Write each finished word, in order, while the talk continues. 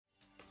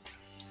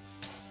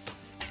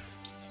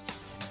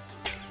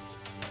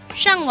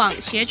上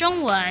网学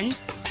中文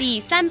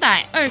第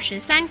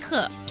323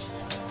课。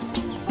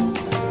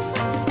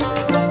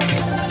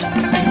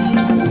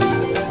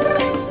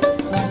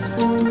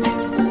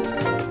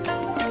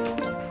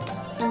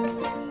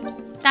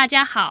大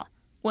家好，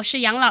我是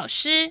杨老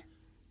师。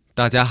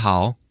大家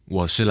好，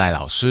我是赖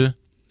老师。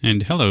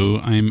And hello,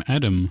 I'm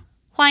Adam.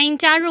 欢迎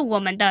加入我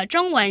们的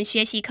中文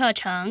学习课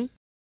程。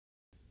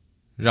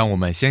让我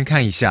们先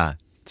看一下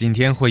今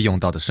天会用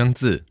到的生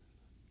字。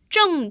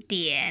重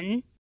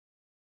点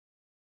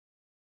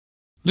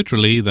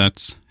Literally,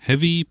 that's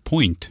heavy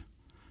point,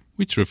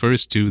 which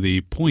refers to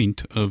the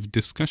point of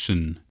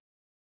discussion.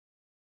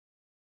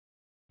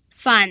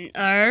 反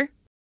而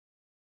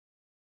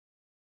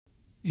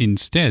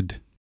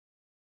Instead,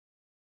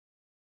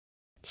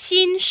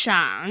 欣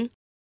赏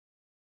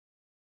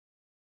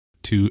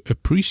to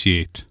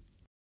appreciate.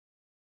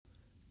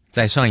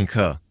 在上一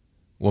课，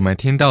我们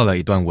听到了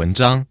一段文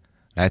章，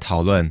来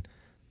讨论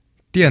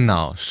电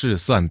脑试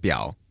算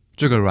表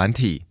这个软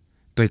体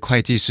对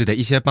会计师的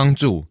一些帮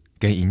助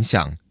跟影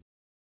响。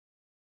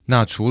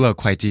那除了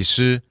会计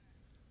师，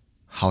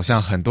好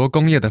像很多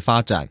工业的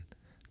发展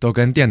都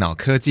跟电脑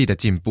科技的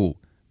进步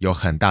有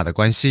很大的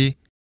关系。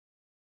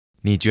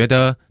你觉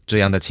得这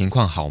样的情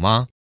况好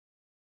吗？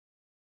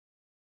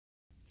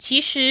其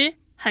实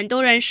很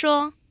多人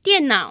说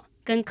电脑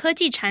跟科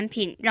技产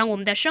品让我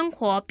们的生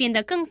活变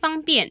得更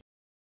方便，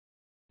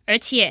而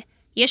且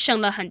也省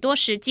了很多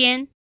时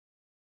间。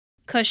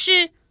可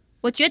是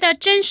我觉得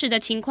真实的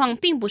情况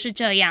并不是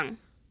这样。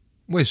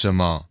为什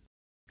么？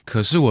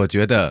可是我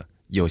觉得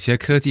有些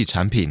科技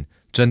产品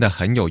真的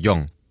很有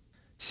用，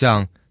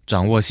像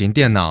掌握型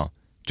电脑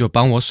就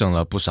帮我省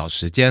了不少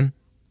时间。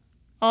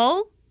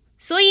哦，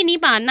所以你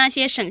把那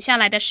些省下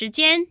来的时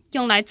间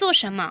用来做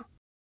什么？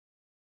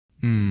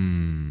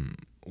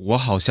我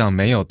好像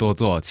没有多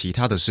做其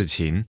他的事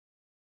情。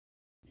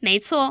没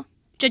错，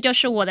这就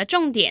是我的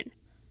重点。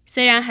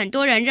虽然很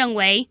多人认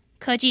为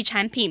科技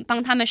产品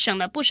帮他们省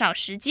了不少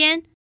时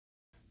间，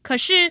可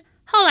是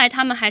后来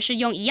他们还是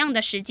用一样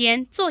的时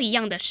间做一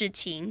样的事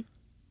情。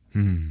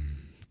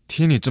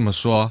听你这么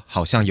说，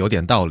好像有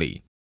点道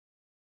理。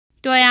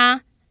对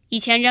啊，以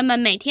前人们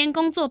每天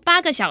工作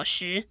8个小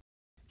时，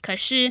可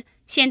是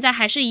现在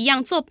还是一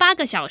样做8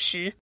个小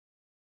时，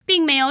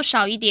并没有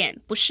少一点，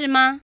不是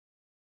吗？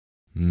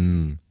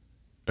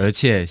而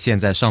且现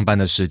在上班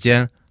的时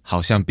间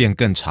好像变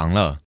更长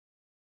了。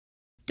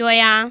对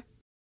啊，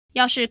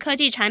要是科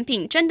技产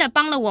品真的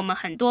帮了我们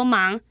很多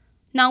忙，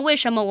那为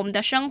什么我们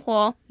的生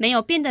活没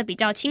有变得比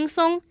较轻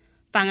松，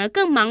反而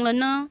更忙了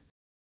呢？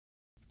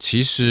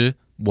其实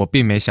我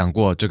并没想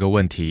过这个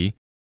问题。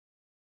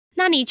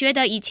那你觉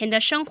得以前的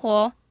生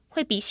活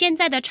会比现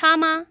在的差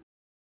吗？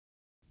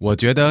我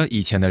觉得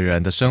以前的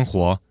人的生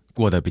活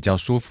过得比较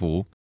舒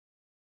服。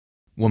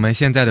我们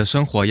现在的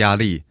生活压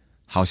力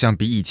好像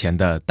比以前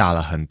的大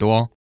了很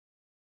多。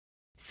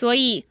所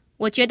以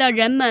我觉得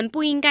人们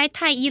不应该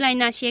太依赖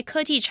那些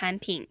科技产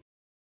品，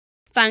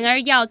反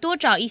而要多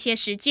找一些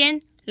时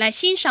间来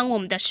欣赏我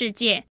们的世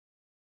界，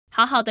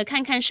好好的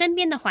看看身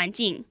边的环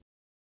境。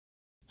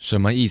什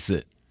么意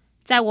思？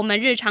在我们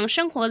日常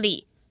生活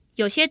里，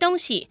有些东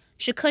西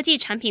是科技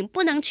产品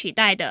不能取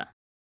代的，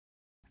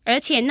而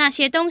且那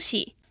些东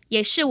西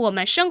也是我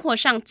们生活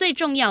上最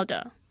重要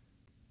的。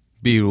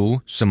比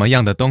如什么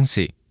样的东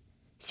西？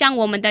像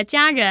我们的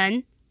家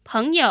人、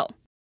朋友，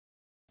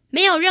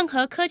没有任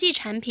何科技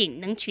产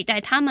品能取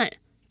代他们，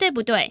对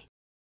不对？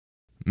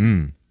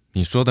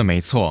你说的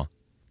没错。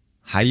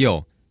还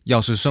有，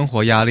要是生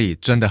活压力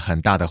真的很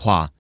大的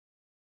话，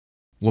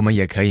我们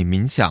也可以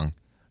冥想，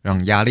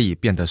让压力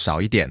变得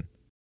少一点。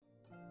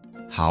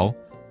好，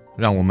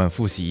让我们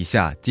复习一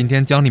下今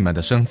天教你们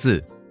的生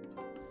字。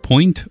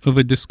Point of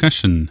a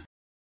discussion.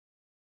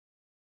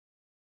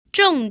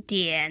 重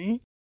点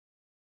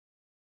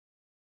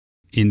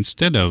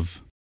Instead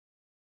of.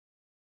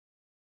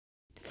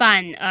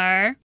 反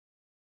而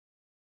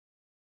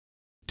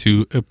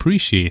To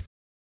appreciate.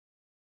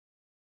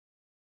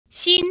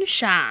 欣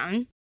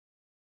赏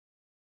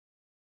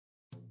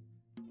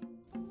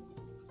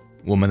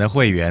我们的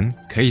会员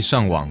可以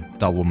上网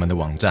到我们的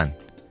网站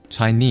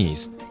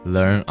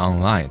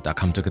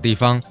ChineseLearnOnline.com 这个地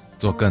方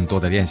做更多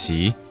的练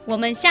习。我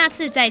们下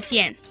次再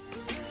见。